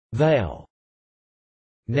Veil.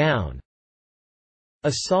 Noun.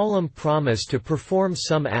 A solemn promise to perform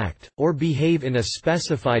some act, or behave in a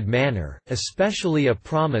specified manner, especially a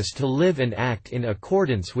promise to live and act in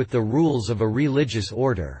accordance with the rules of a religious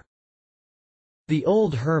order. The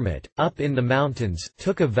old hermit, up in the mountains,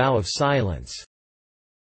 took a vow of silence.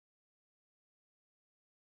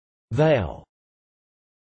 Veil.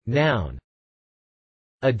 Noun.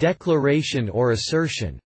 A declaration or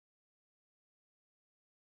assertion.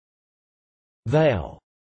 Veil.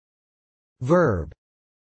 Verb.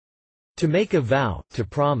 To make a vow, to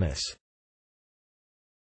promise.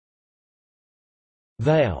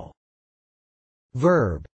 Veil.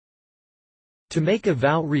 Verb. To make a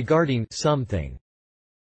vow regarding something.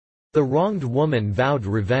 The wronged woman vowed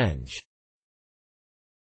revenge.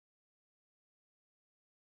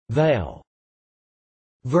 Veil.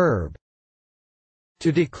 Verb.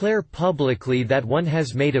 To declare publicly that one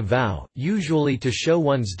has made a vow, usually to show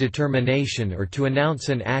one's determination or to announce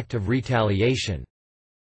an act of retaliation.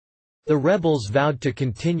 The rebels vowed to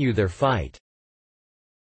continue their fight.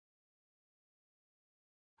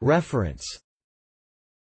 Reference.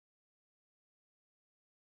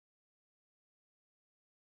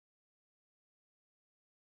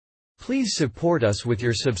 Please support us with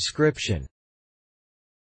your subscription.